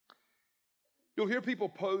You'll hear people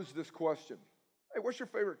pose this question. Hey, what's your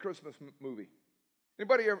favorite Christmas movie?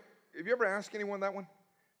 Anybody ever, have you ever asked anyone that one?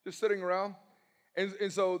 Just sitting around?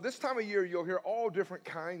 And so this time of year, you'll hear all different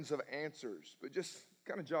kinds of answers, but just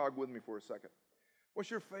kind of jog with me for a second. What's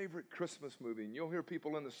your favorite Christmas movie? And you'll hear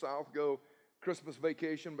people in the South go, Christmas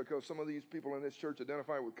Vacation, because some of these people in this church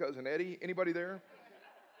identify with Cousin Eddie. Anybody there?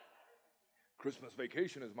 Christmas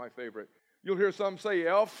Vacation is my favorite. You'll hear some say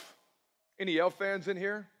Elf. Any Elf fans in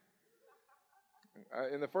here?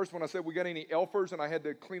 In the first one, I said, we got any Elfers? And I had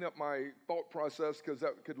to clean up my thought process because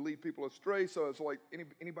that could lead people astray. So it's like,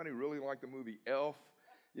 anybody really like the movie Elf?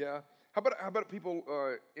 Yeah. How about people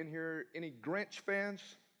in here? Any Grinch fans?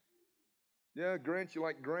 Yeah, Grinch. You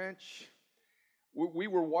like Grinch? We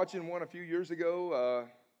were watching one a few years ago.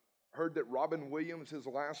 Heard that Robin Williams, his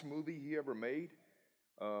last movie he ever made,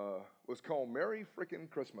 was called Merry Frickin'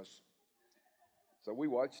 Christmas. So we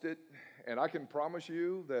watched it, and I can promise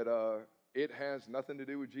you that it has nothing to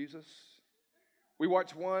do with Jesus. We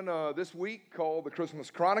watched one this week called The Christmas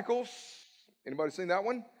Chronicles. Anybody seen that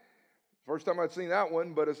one? First time I'd seen that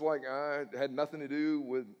one, but it's like it had nothing to do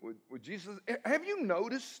with Jesus. Have you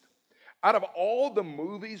noticed, out of all the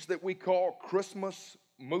movies that we call Christmas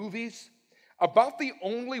movies, about the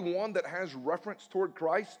only one that has reference toward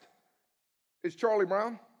Christ is Charlie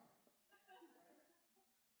Brown?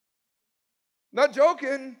 Not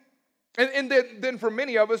joking. And then for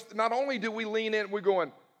many of us, not only do we lean in, we're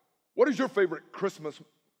going, what is your favorite Christmas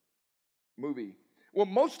movie? Well,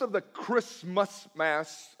 most of the Christmas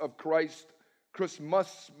mass of Christ,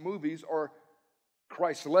 Christmas movies are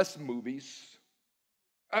Christless movies.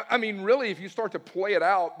 I mean, really, if you start to play it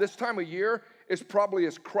out, this time of year is probably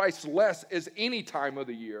as Christless as any time of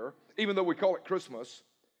the year, even though we call it Christmas.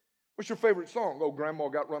 What's your favorite song? Oh, Grandma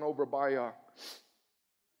got run over by a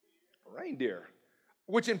reindeer,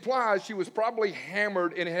 which implies she was probably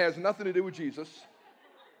hammered and it has nothing to do with Jesus.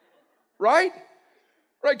 Right?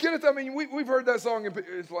 Right, Kenneth? I mean, we've heard that song and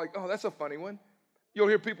it's like, oh, that's a funny one. You'll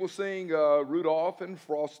hear people sing Rudolph and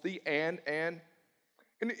Frosty and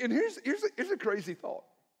here's a crazy thought.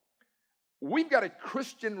 We've got a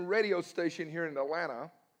Christian radio station here in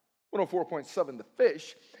Atlanta, 104.7 The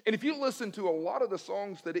Fish, and if you listen to a lot of the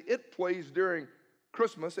songs that it plays during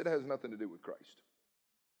Christmas, it has nothing to do with Christ.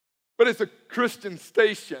 But it's a Christian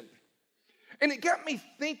station. And it got me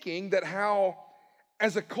thinking that how,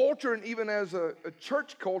 as a culture and even as a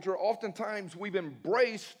church culture, oftentimes we've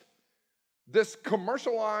embraced this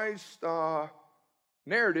commercialized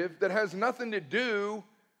narrative that has nothing to do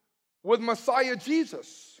with Messiah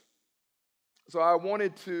Jesus. So I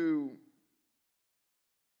wanted to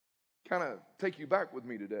kind of take you back with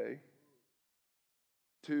me today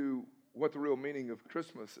to what the real meaning of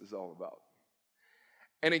Christmas is all about.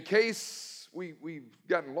 And in case we've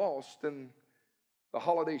gotten lost in the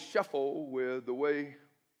holiday shuffle with the way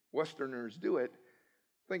Westerners do it,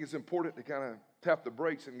 I think it's important to kind of tap the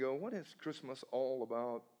brakes and go, what is Christmas all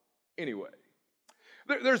about anyway?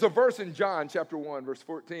 There's a verse in John chapter 1, verse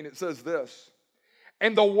 14. It says this,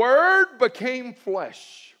 and the Word became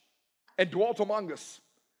flesh and dwelt among us,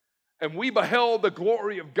 and we beheld the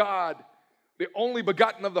glory of God, the only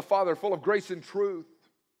begotten of the Father, full of grace and truth.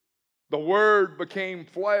 The Word became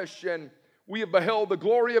flesh, and we have beheld the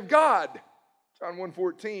glory of God. John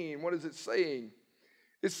 1:14, what is it saying?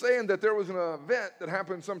 It's saying that there was an event that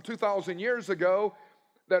happened some 2,000 years ago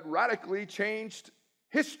that radically changed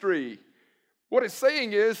history. What it's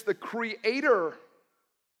saying is the Creator,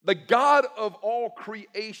 the God of all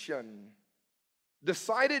creation,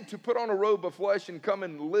 decided to put on a robe of flesh and come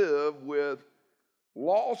and live with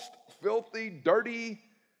lost, filthy, dirty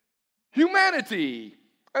humanity.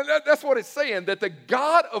 And that's what it's saying, that the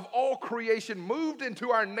God of all creation moved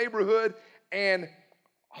into our neighborhood and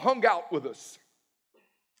hung out with us.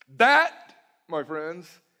 That, my friends,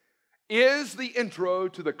 is the intro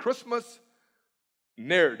to the Christmas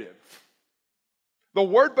narrative. The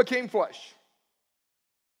Word became flesh.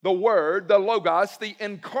 The Word, the Logos, the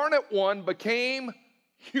incarnate one, became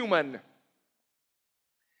human.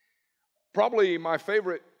 Probably my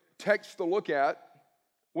favorite text to look at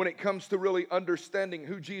when it comes to really understanding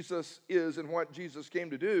who Jesus is and what Jesus came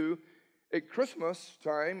to do at Christmas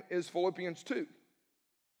time is Philippians 2,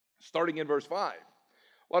 starting in verse 5.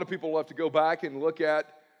 A lot of people love to go back and look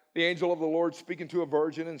at the angel of the Lord speaking to a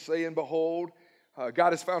virgin and saying, behold,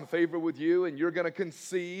 God has found favor with you and you're going to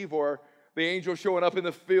conceive, or the angel showing up in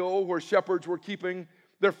the field where shepherds were keeping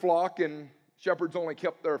their flock, and shepherds only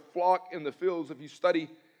kept their flock in the fields. If you study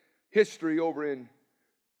history over in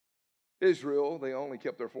Israel, they only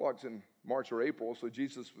kept their flocks in March or April, so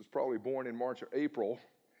Jesus was probably born in March or April.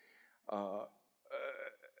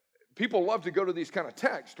 People love to go to these kind of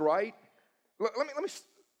texts, right? Let me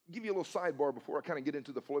give you a little sidebar before I kind of get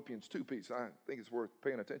into the Philippians 2 piece. I think it's worth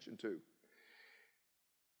paying attention to.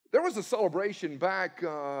 There was a celebration back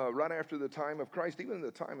right after the time of Christ. Even in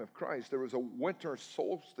the time of Christ, there was a winter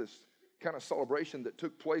solstice kind of celebration that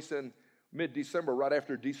took place in mid-December, right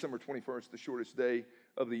after December 21st, the shortest day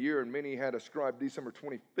of the year. And many had ascribed December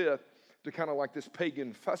 25th to kind of like this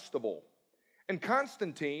pagan festival. And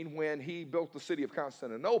Constantine, when he built the city of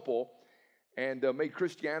Constantinople and made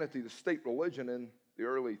Christianity the state religion in the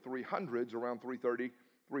early 300s, around 330,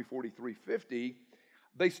 340, 350,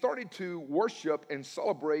 they started to worship and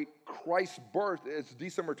celebrate Christ's birth as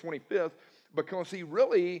December 25th because he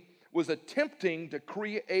really was attempting to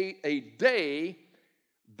create a day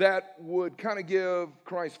that would kind of give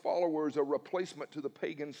Christ's followers a replacement to the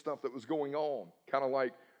pagan stuff that was going on. Kind of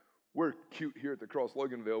like, we're cute here at the Cross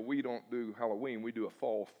Loganville. We don't do Halloween. We do a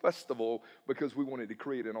fall festival because we wanted to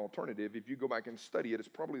create an alternative. If you go back and study it, it's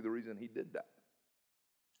probably the reason he did that.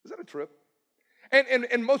 Is that a trip?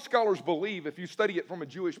 And most scholars believe, if you study it from a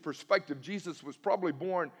Jewish perspective, Jesus was probably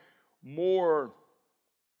born more,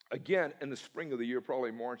 again, in the spring of the year,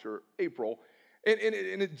 probably March or April. And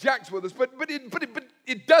it jacks with us, but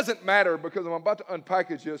it doesn't matter because I'm about to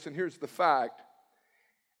unpackage this, and here's the fact.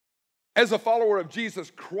 As a follower of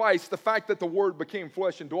Jesus Christ, the fact that the Word became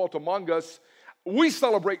flesh and dwelt among us, we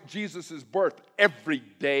celebrate Jesus' birth every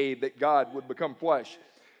day that God would become flesh.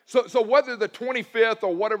 So whether the 25th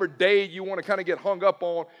or whatever day you want to kind of get hung up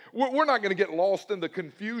on, we're not going to get lost in the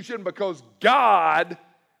confusion because God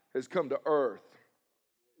has come to earth.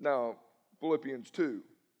 Now, Philippians 2,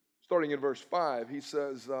 starting in verse 5, he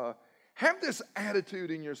says, have this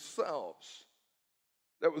attitude in yourselves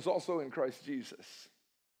that was also in Christ Jesus.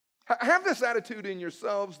 Have this attitude in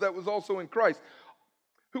yourselves that was also in Christ,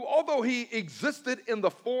 who although he existed in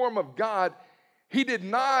the form of God, he did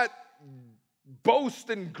not boast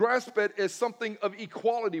and grasp it as something of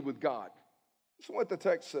equality with God. That's what the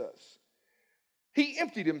text says. He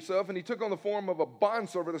emptied himself and he took on the form of a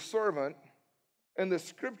bondservant, a servant. And the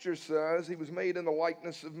scripture says he was made in the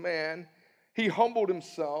likeness of man. He humbled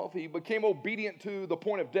himself. He became obedient to the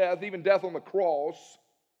point of death, even death on the cross.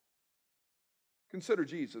 Consider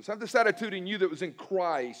Jesus. Have this attitude in you that was in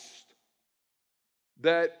Christ,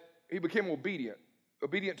 that he became obedient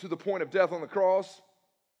to the point of death on the cross.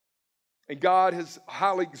 And God has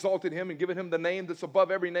highly exalted him and given him the name that's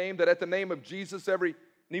above every name, that at the name of Jesus, every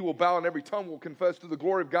knee will bow and every tongue will confess to the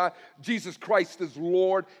glory of God. Jesus Christ is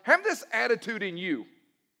Lord. Have this attitude in you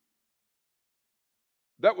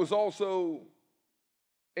that was also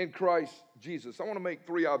in Christ Jesus. I want to make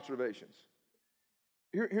three observations.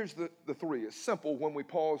 Here's the three. It's simple when we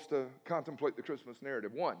pause to contemplate the Christmas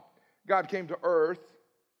narrative. 1, God came to earth.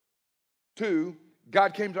 2,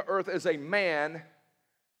 God came to earth as a man.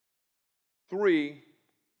 3,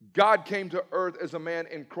 God came to earth as a man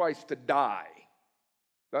in Christ to die.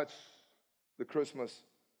 That's the Christmas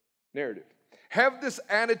narrative. Have this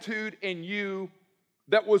attitude in you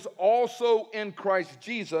that was also in Christ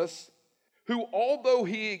Jesus, who although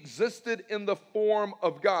he existed in the form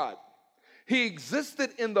of God, he existed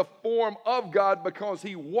in the form of God because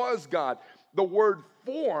he was God. The word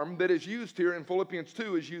form that is used here in Philippians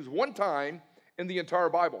 2 is used one time in the entire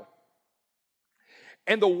Bible.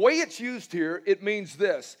 And the way it's used here, it means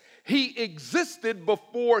this. He existed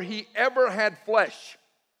before he ever had flesh.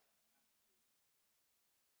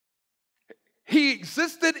 He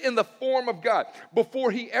existed in the form of God.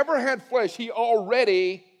 Before he ever had flesh, he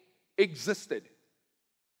already existed.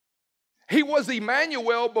 He was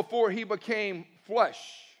Emmanuel before he became flesh,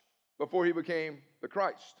 before he became the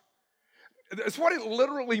Christ. That's what it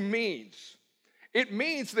literally means. It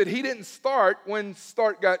means that he didn't start when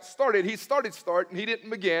start got started. He started and he didn't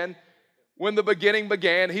begin when the beginning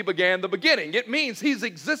began. He began the beginning. It means he's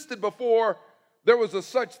existed before there was a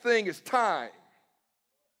such thing as time.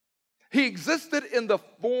 He existed in the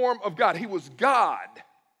form of God. He was God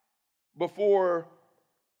before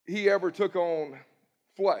he ever took on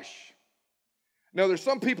flesh. Now, there's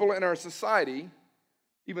some people in our society,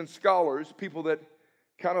 even scholars, people that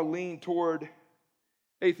kind of lean toward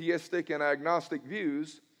atheistic and agnostic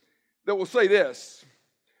views, that will say this.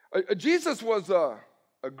 Jesus was a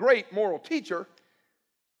great moral teacher.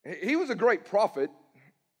 He was a great prophet.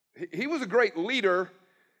 He was a great leader.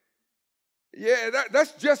 Yeah,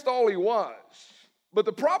 that's just all he was. But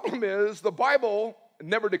the problem is the Bible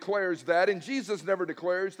never declares that, and Jesus never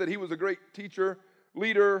declares that he was a great teacher,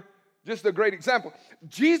 leader, just a great example.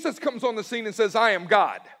 Jesus comes on the scene and says, I am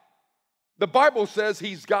God. The Bible says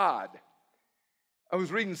he's God. I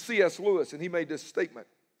was reading C.S. Lewis, and he made this statement.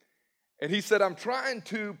 And he said, I'm trying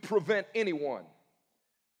to prevent anyone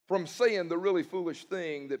from saying the really foolish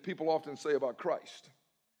thing that people often say about Christ.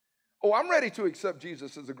 Oh, I'm ready to accept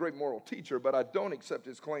Jesus as a great moral teacher, but I don't accept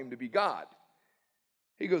his claim to be God.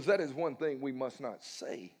 He goes, that is one thing we must not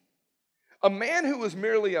say. A man who was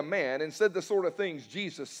merely a man and said the sort of things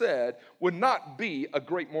Jesus said would not be a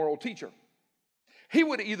great moral teacher. He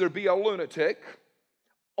would either be a lunatic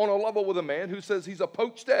on a level with a man who says he's a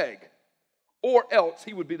poached egg, or else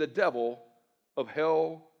he would be the devil of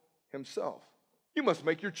hell himself. You must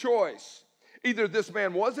make your choice. Either this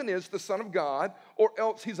man was and is the Son of God, or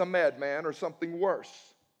else he's a madman or something worse.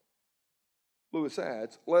 Lewis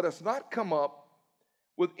adds, let us not come up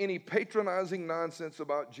with any patronizing nonsense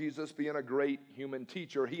about Jesus being a great human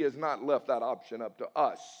teacher. He has not left that option up to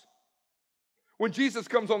us. When Jesus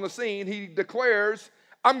comes on the scene, he declares,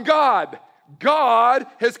 I'm God. God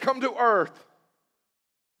has come to earth.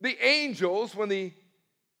 The angels, when the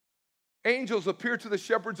angels appear to the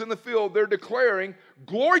shepherds in the field, they're declaring,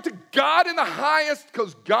 glory to God in the highest,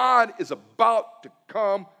 because God is about to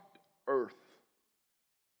come to earth.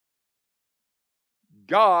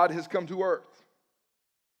 God has come to earth.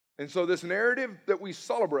 And so this narrative that we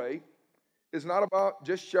celebrate is not about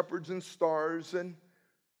just shepherds and stars and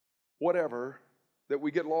whatever that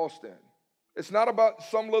we get lost in. It's not about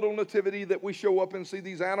some little nativity that we show up and see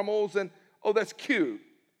these animals and, oh, that's cute.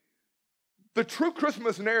 The true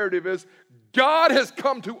Christmas narrative is God has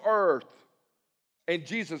come to earth, and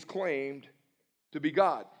Jesus claimed to be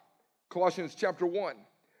God. Colossians chapter 1,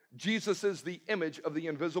 Jesus is the image of the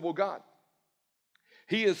invisible God.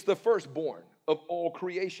 He is the firstborn of all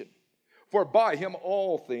creation. For by him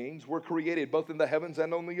all things were created, both in the heavens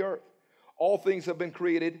and on the earth. All things have been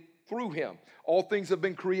created through him. All things have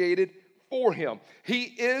been created for him. He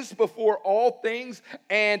is before all things,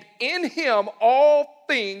 and in him all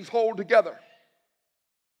things hold together.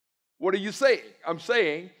 What are you saying? I'm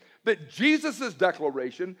saying that Jesus'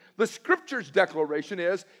 declaration, the Scripture's declaration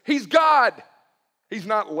is, he's God. He's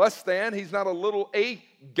not less than, he's not a little a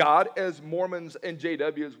God, as Mormons and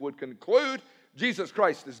JWs would conclude. Jesus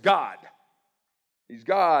Christ is God. He's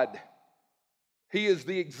God. He is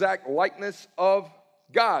the exact likeness of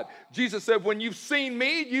God. Jesus said, when you've seen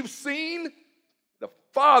me, you've seen the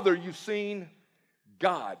Father, you've seen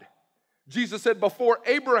God. Jesus said, before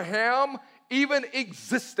Abraham even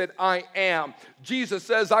existed, I am. Jesus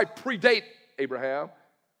says, I predate Abraham.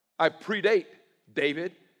 I predate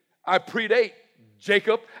David. I predate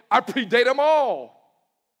Jacob. I predate them all.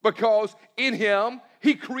 Because in him,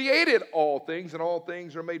 he created all things, and all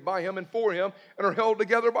things are made by him and for him and are held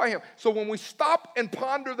together by him. So when we stop and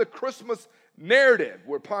ponder the Christmas narrative,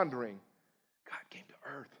 we're pondering, God came to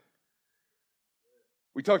earth.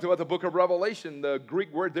 We talked about the book of Revelation. The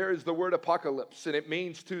Greek word there is the word apocalypse, and it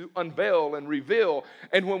means to unveil and reveal.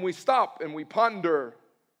 And when we stop and we ponder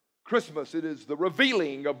Christmas, it is the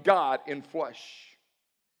revealing of God in flesh.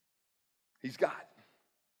 He's God.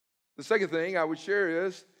 The second thing I would share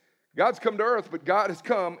is God's come to earth, but God has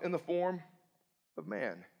come in the form of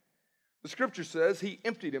man. The Scripture says he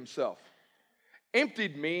emptied himself.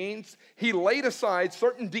 Emptied means he laid aside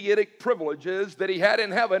certain deitic privileges that he had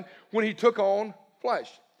in heaven when he took on flesh.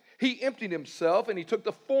 He emptied himself, and he took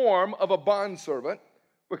the form of a bondservant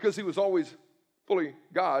because he was always fully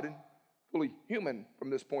God and fully human from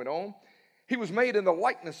this point on. He was made in the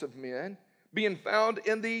likeness of men, being found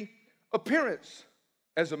in the appearance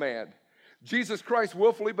as a man. Jesus Christ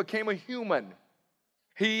willfully became a human.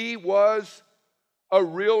 He was a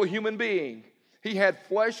real human being. He had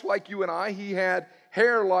flesh like you and I. He had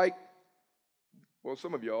hair like, well,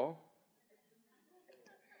 some of y'all.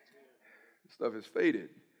 Stuff is faded.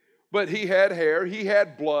 But he had hair. He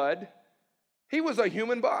had blood. He was a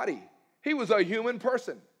human body. He was a human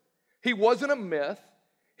person. He wasn't a myth.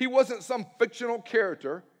 He wasn't some fictional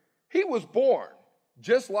character. He was born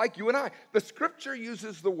just like you and I. The Scripture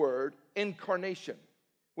uses the word incarnation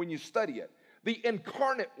when you study it. The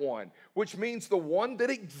incarnate one, which means the one that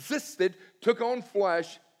existed, took on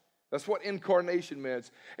flesh. That's what incarnation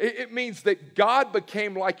means. It means that God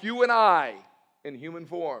became like you and I in human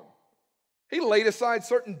form. He laid aside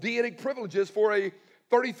certain deitic privileges for a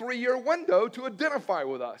 33-year window to identify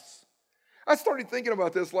with us. I started thinking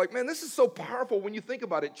about this like, man, this is so powerful when you think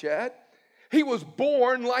about it, Chad. He was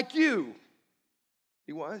born like you.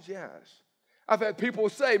 He was, yes. I've had people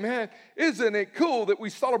say, man, isn't it cool that we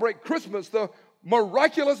celebrate Christmas, the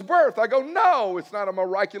miraculous birth? I go, no, it's not a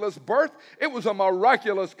miraculous birth. It was a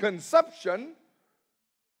miraculous conception,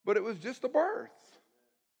 but it was just a birth.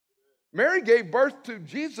 Mary gave birth to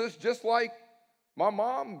Jesus just like my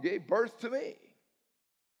mom gave birth to me,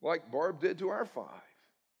 like Barb did to our 5.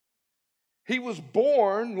 He was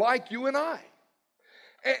born like you and I.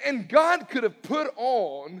 And God could have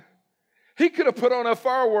He could have put on a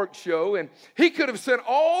fireworks show, and he could have sent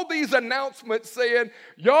all these announcements saying,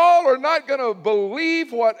 y'all are not going to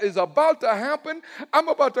believe what is about to happen. I'm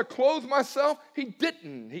about to clothe myself. He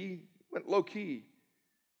didn't. He went low-key.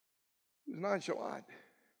 He was nonchalant.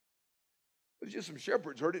 It was just some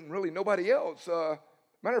shepherds heard it and really nobody else.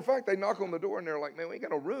 Matter of fact, they knock on the door and they're like, man, we ain't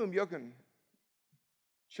got no room. Y'all can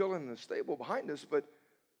chill in the stable behind us, but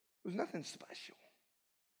it was nothing special.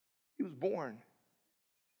 He was born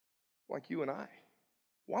like you and I.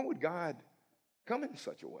 Why would God come in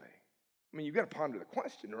such a way? I mean, you've got to ponder the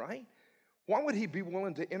question, right? Why would he be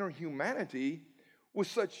willing to enter humanity with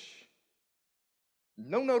such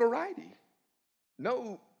no notoriety,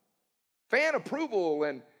 no fan approval,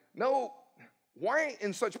 and why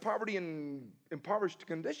in such poverty and impoverished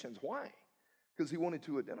conditions? Why? Because he wanted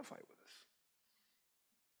to identify with us.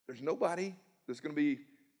 There's nobody that's going to be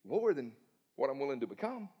lower than what I'm willing to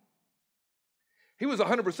become. He was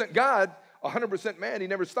 100% God, 100% man. He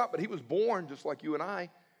never stopped, but he was born just like you and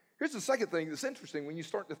I. Here's the second thing that's interesting when you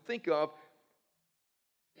start to think of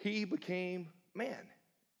he became man.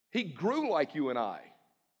 He grew like you and I.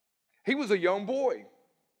 He was a young boy.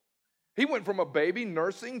 He went from a baby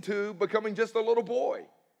nursing to becoming just a little boy.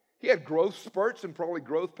 He had growth spurts and probably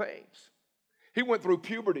growth pains. He went through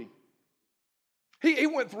puberty. He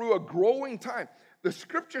went through a growing time. The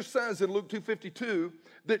scripture says in Luke 2:52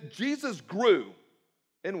 that Jesus grew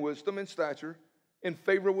in wisdom and stature, in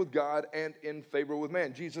favor with God and in favor with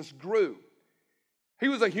man. Jesus grew. He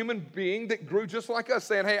was a human being that grew just like us,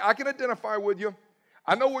 saying, hey, I can identify with you.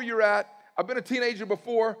 I know where you're at. I've been a teenager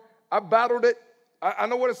before. I've battled it. I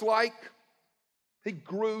know what it's like. He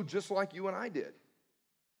grew just like you and I did.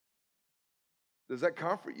 Does that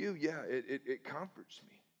comfort you? Yeah, it comforts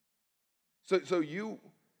me.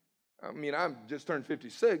 I've just turned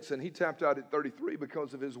 56, and he tapped out at 33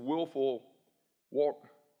 because of his willful walk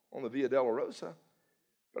on the Via Dolorosa.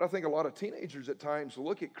 But I think a lot of teenagers at times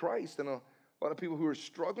look at Christ, and a lot of people who are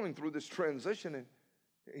struggling through this transition, and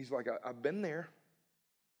he's like, I've been there.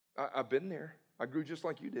 I've been there. I grew just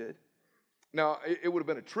like you did. Now, it would have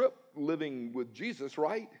been a trip living with Jesus,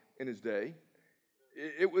 right, in his day.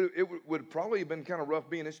 It would probably have been kind of rough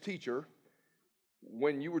being his teacher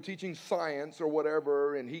when you were teaching science or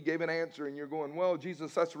whatever, and he gave an answer, and you're going, well,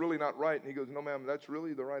 Jesus, that's really not right. And he goes, no, ma'am, that's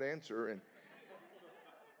really the right answer. And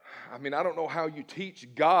I don't know how you teach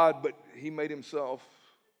God, but he made himself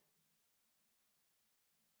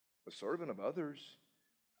a servant of others.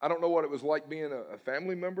 I don't know what it was like being a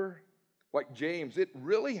family member. Like James, it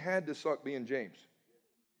really had to suck being James.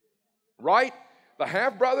 Right? The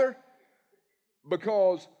half-brother.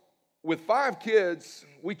 Because with 5 kids,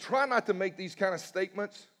 we try not to make these kind of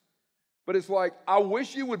statements. But it's like, I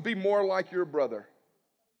wish you would be more like your brother.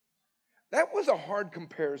 That was a hard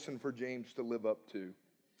comparison for James to live up to.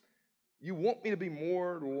 You want me to be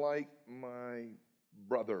more like my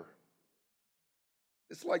brother.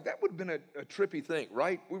 It's like that would have been a trippy thing,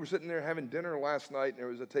 right? We were sitting there having dinner last night, and there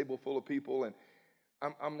was a table full of people, and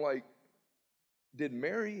I'm like, did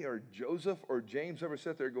Mary or Joseph or James ever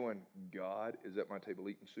sit there going, God is at my table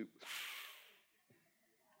eating soup?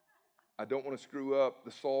 I don't want to screw up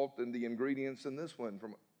the salt and the ingredients in this one.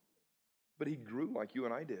 But he grew like you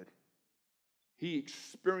and I did. He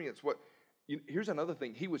experienced here's another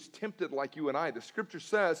thing. He was tempted like you and I. The scripture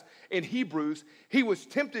says in Hebrews, he was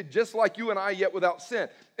tempted just like you and I, yet without sin.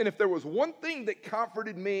 And if there was one thing that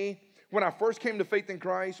comforted me when I first came to faith in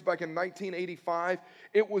Christ back in 1985,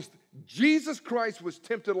 it was Jesus Christ was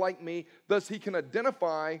tempted like me. Thus, he can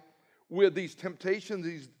identify with these temptations,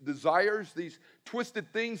 these desires, these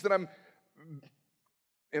twisted things that I'm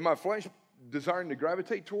in my flesh desiring to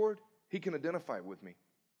gravitate toward. He can identify with me.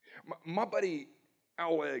 My buddy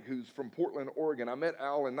Al Egg, who's from Portland, Oregon. I met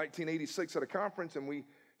Al in 1986 at a conference, and we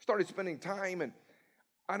started spending time, and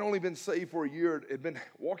I'd only been saved for a year. Had been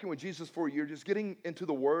walking with Jesus for a year, just getting into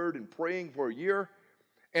the Word and praying for a year.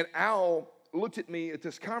 And Al looked at me at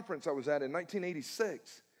this conference I was at in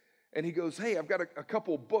 1986, and he goes, hey, I've got a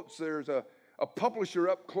couple of books. There's a publisher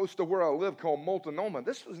up close to where I live called Multnomah.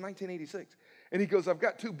 This was 1986. And he goes, I've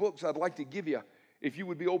got 2 books I'd like to give you if you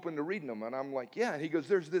would be open to reading them. And I'm like, yeah. And he goes,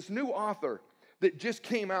 there's this new author that just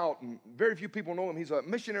came out, and very few people know him. He's a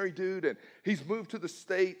missionary dude, and he's moved to the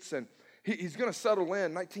States, and he's going to settle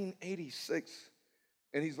in 1986.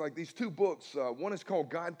 And he's like, these 2 books, one is called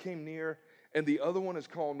God Came Near, and the other one is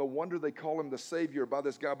called No Wonder They Call Him the Savior, by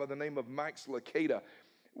this guy by the name of Max Lucado.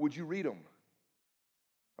 Would you read them?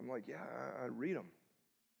 I'm like, yeah, I read them.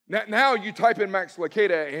 Now you type in Max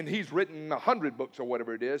Lucado, and he's written 100 books or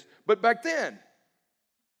whatever it is. But back then,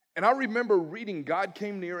 And I remember reading God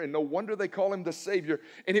came near, and no wonder they call him the Savior,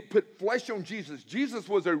 and it put flesh on Jesus. Jesus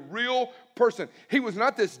was a real person. He was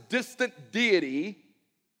not this distant deity.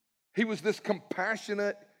 He was this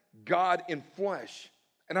compassionate God in flesh.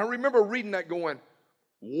 And I remember reading that going,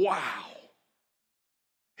 wow.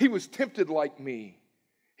 He was tempted like me.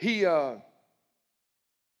 He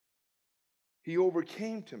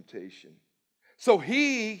overcame temptation. So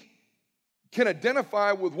he can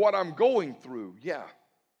identify with what I'm going through. Yeah.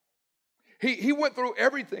 He went through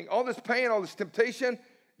everything, all this pain, all this temptation,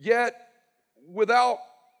 yet without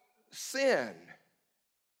sin.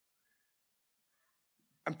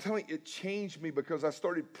 I'm telling you, it changed me because I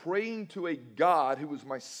started praying to a God who was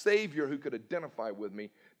my Savior, who could identify with me,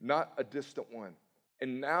 not a distant one.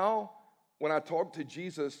 And now, when I talk to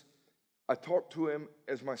Jesus, I talk to him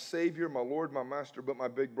as my Savior, my Lord, my Master, but my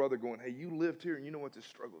big brother going, hey, you lived here and you know what this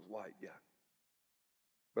struggle's like. Yeah.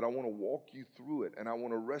 But I want to walk you through it, and I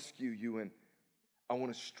want to rescue you, and I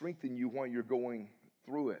want to strengthen you while you're going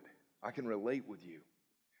through it. I can relate with you.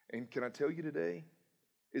 And can I tell you today,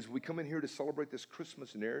 as we come in here to celebrate this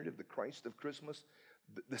Christmas narrative, the Christ of Christmas,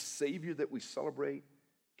 the Savior that we celebrate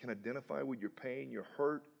can identify with your pain, your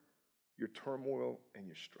hurt, your turmoil, and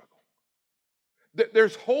your struggle.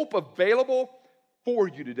 There's hope available for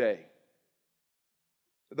you today.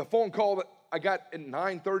 The phone call that I got at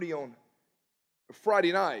 9:30 on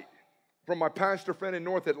Friday night from my pastor friend in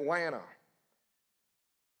North Atlanta.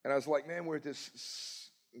 And I was like, man, we're at this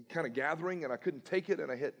kind of gathering, and I couldn't take it,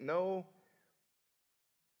 and I hit no.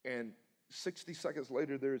 And 60 seconds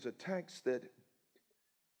later, there's a text that,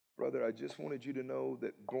 brother, I just wanted you to know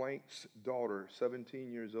that blank's daughter,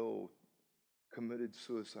 17 years old, committed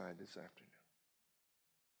suicide this afternoon.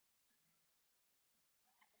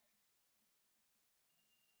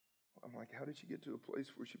 I'm like, how did she get to a place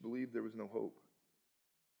where she believed there was no hope?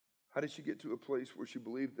 How did she get to a place where she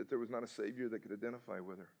believed that there was not a Savior that could identify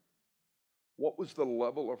with her? What was the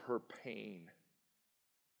level of her pain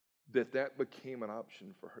that became an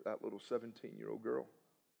option for her, that little 17-year-old girl?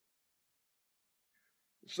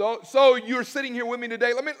 So you're sitting here with me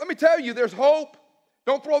today. Let me tell you, there's hope.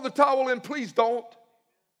 Don't throw the towel in, please don't.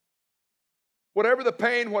 Whatever the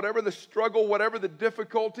pain, whatever the struggle, whatever the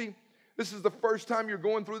difficulty, this is the first time you're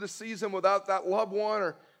going through the season without that loved one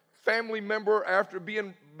or family member after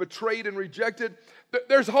being betrayed and rejected.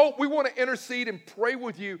 There's hope. We want to intercede and pray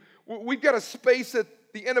with you. We've got a space at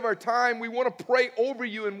the end of our time. We want to pray over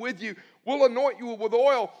you and with you. We'll anoint you with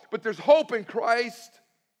oil, but there's hope in Christ.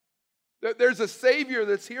 There's a Savior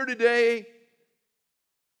that's here today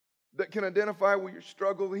that can identify with your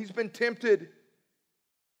struggle. He's been tempted,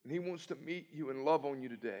 and he wants to meet you and love on you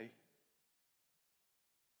today.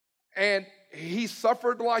 And he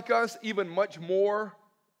suffered like us, even much more.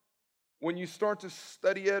 When you start to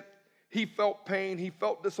study it, he felt pain, he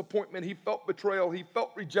felt disappointment, he felt betrayal, he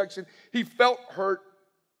felt rejection, he felt hurt.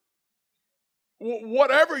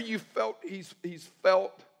 Whatever you felt, he's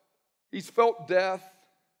felt. He's felt death.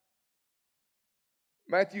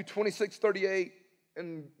 Matthew 26:38,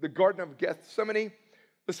 in the Garden of Gethsemane,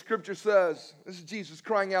 the scripture says, this is Jesus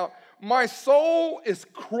crying out, my soul is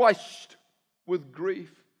crushed with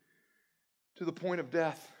grief to the point of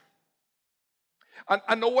death.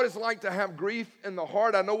 I know what it's like to have grief in the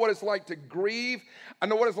heart. I know what it's like to grieve. I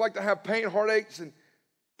know what it's like to have pain, heartaches, and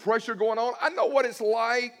pressure going on. I know what it's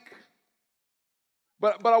like.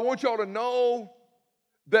 But I want y'all to know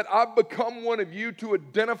that I've become one of you to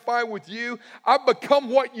identify with you. I've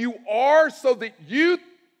become what you are so that you,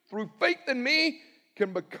 through faith in me,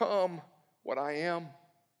 can become what I am.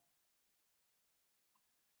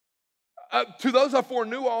 To those I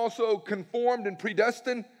foreknew, I also conformed and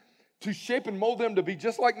predestined to shape and mold them to be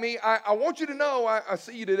just like me. I want you to know I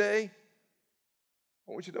see you today.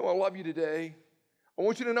 I want you to know I love you today. I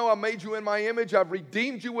want you to know I made you in my image. I've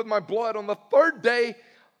redeemed you with my blood. On the third day,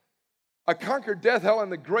 I conquered death, hell,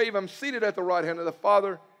 and the grave. I'm seated at the right hand of the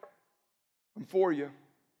Father. I'm for you.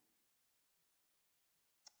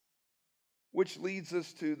 Which leads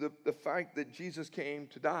us to the fact that Jesus came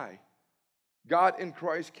to die. God in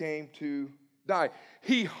Christ came to die.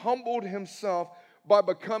 He humbled himself by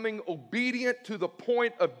becoming obedient to the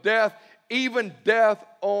point of death, even death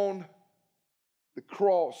on the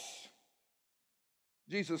cross.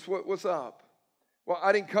 Jesus, what's up? Well,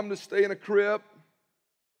 I didn't come to stay in a crib.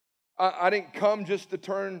 I didn't come just to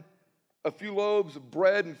turn a few loaves of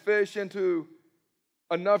bread and fish into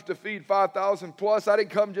enough to feed 5,000 plus. I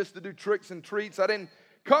didn't come just to do tricks and treats. I didn't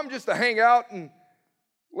come just to hang out and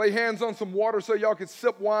lay hands on some water so y'all could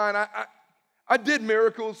sip wine. I did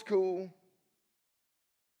miracles, cool.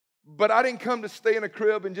 But I didn't come to stay in a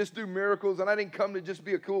crib and just do miracles, and I didn't come to just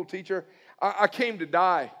be a cool teacher. I came to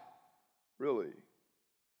die. Really?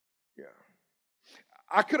 Yeah.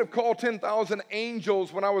 I could have called 10,000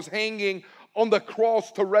 angels when I was hanging on the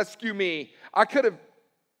cross to rescue me. I could have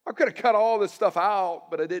cut all this stuff out,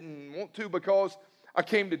 but I didn't want to because I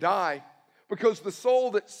came to die. Because the soul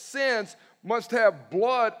that sins must have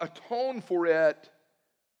blood atone for it.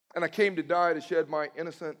 And I came to die to shed my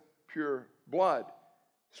innocent, pure blood.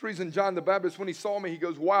 This reason John the Baptist, when he saw me, he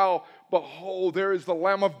goes, wow, behold, there is the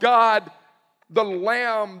Lamb of God, the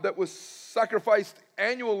Lamb that was sacrificed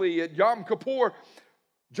annually at Yom Kippur.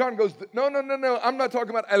 John goes, no, I'm not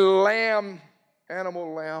talking about a lamb,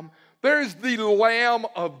 animal lamb. There's the Lamb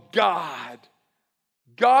of God.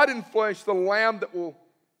 God in flesh, the Lamb that will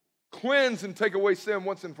cleanse and take away sin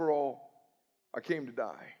once and for all. I came to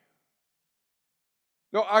die.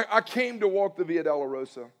 No, I came to walk the Via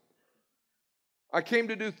Dolorosa. I came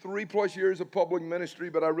to do 3+ years of public ministry,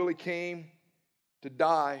 but I really came to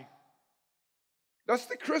die. That's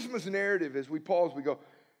the Christmas narrative. As we pause, we go,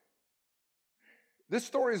 this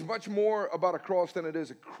story is much more about a cross than it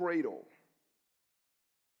is a cradle.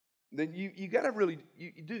 Then you got to really,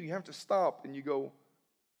 you have to stop and you go,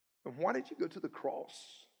 why did you go to the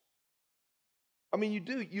cross? I mean,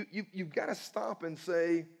 you've got to stop and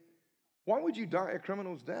say, why would you die a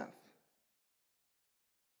criminal's death?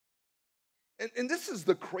 And this is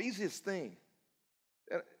the craziest thing.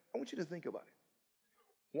 And I want you to think about it.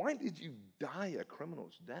 Why did you die a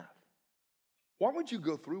criminal's death? Why would you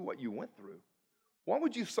go through what you went through? Why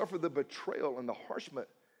would you suffer the betrayal and the harsh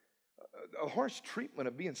treatment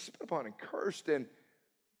of being spit upon and cursed and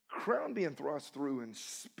crown being thrust through and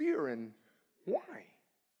spear? And why?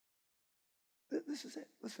 This is it.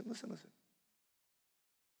 Listen.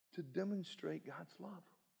 To demonstrate God's love.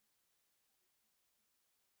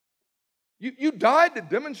 You died to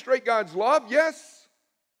demonstrate God's love, yes.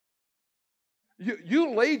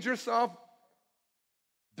 You laid yourself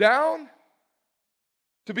down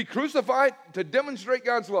to be crucified to demonstrate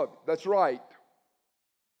God's love. That's right.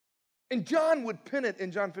 And John would pin it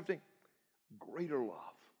in John 15. Greater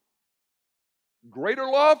love. Greater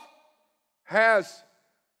love has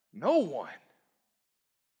no one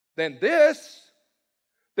than this,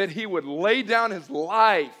 that he would lay down his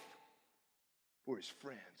life for his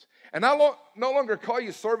friends. And I no longer call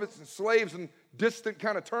you servants and slaves in distant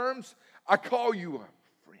kind of terms. I call you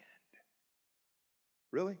a friend.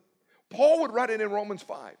 Really? Paul would write it in Romans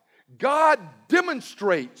 5. God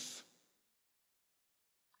demonstrates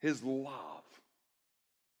his love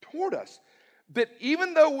toward us, that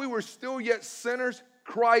even though we were still yet sinners,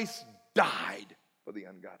 Christ died for the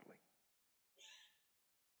ungodly.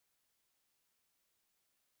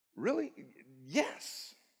 Really?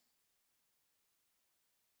 Yes.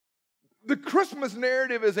 The Christmas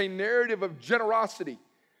narrative is a narrative of generosity.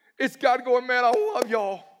 It's God going, man, I love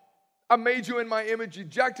y'all. I made you in my image. You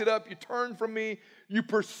jacked it up. You turned from me. You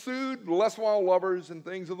pursued less wild lovers and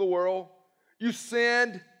things of the world. You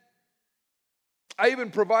sinned. I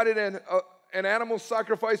even provided an animal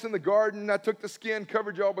sacrifice in the garden. I took the skin,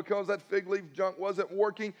 covered y'all because that fig leaf junk wasn't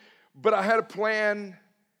working. But I had a plan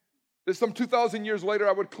that some 2,000 years later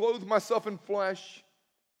I would clothe myself in flesh.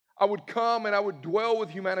 I would come and I would dwell with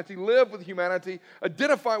humanity, live with humanity,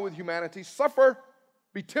 identify with humanity, suffer,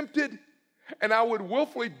 be tempted, and I would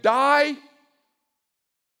willfully die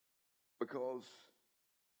because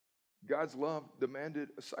God's love demanded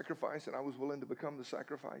a sacrifice, and I was willing to become the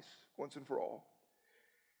sacrifice once and for all.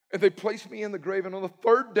 And they placed me in the grave, and on the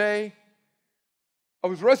third day, I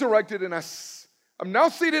was resurrected, and I'm now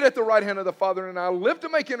seated at the right hand of the Father, and I live to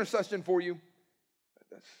make intercession for you.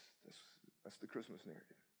 That's the Christmas narrative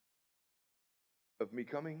of me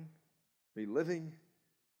coming, me living,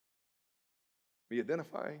 me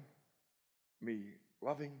identifying, me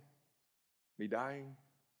loving, me dying,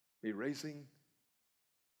 me raising,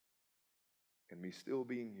 and me still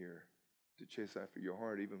being here to chase after your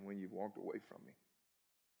heart even when you've walked away from me.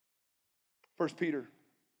 1 Peter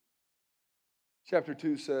chapter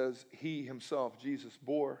 2 says, he himself, Jesus,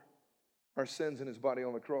 bore our sins in his body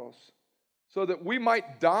on the cross so that we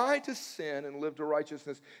might die to sin and live to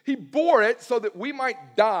righteousness. He bore it so that we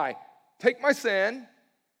might die. Take my sin,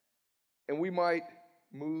 and we might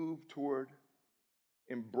move toward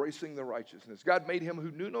embracing the righteousness. God made him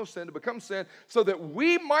who knew no sin to become sin so that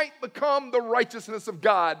we might become the righteousness of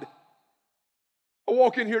God. I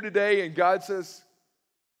walk in here today and God says,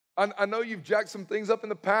 I know you've jacked some things up in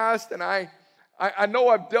the past, and I know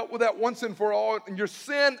I've dealt with that once and for all. And your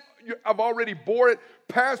sin, I've already bore it,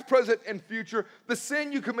 past, present, and future. The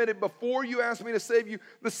sin you committed before you asked me to save you,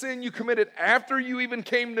 the sin you committed after you even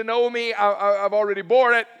came to know me, I've already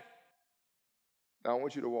bore it. Now I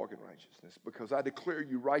want you to walk in righteousness because I declare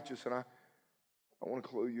you righteous, and I want to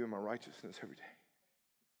clothe you in my righteousness every day.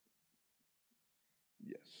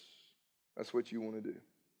 Yes. That's what you want to do.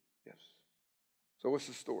 Yes. So what's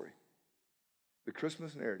the story? The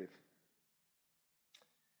Christmas narrative.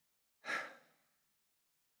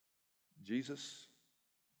 Jesus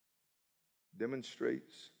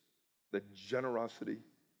demonstrates the generosity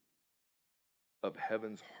of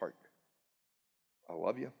heaven's heart. I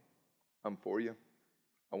love you. I'm for you.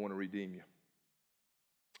 I want to redeem you.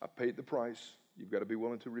 I paid the price. You've got to be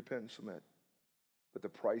willing to repent and submit. But the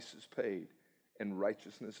price is paid, and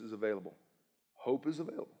righteousness is available. Hope is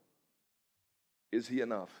available. Is he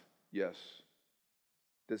enough? Yes.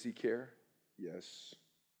 Does he care? Yes.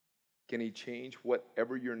 Can he change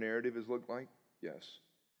whatever your narrative has looked like? Yes.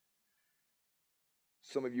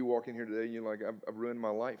 Some of you walk in here today and you're like, I've ruined my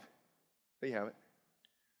life. No, you haven't.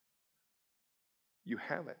 You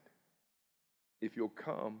haven't. If you'll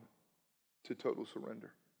come to total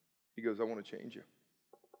surrender. He goes, I want to change you.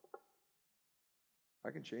 I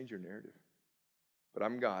can change your narrative. But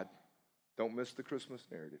I'm God. Don't miss the Christmas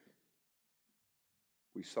narrative.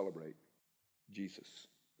 We celebrate Jesus,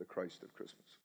 the Christ of Christmas.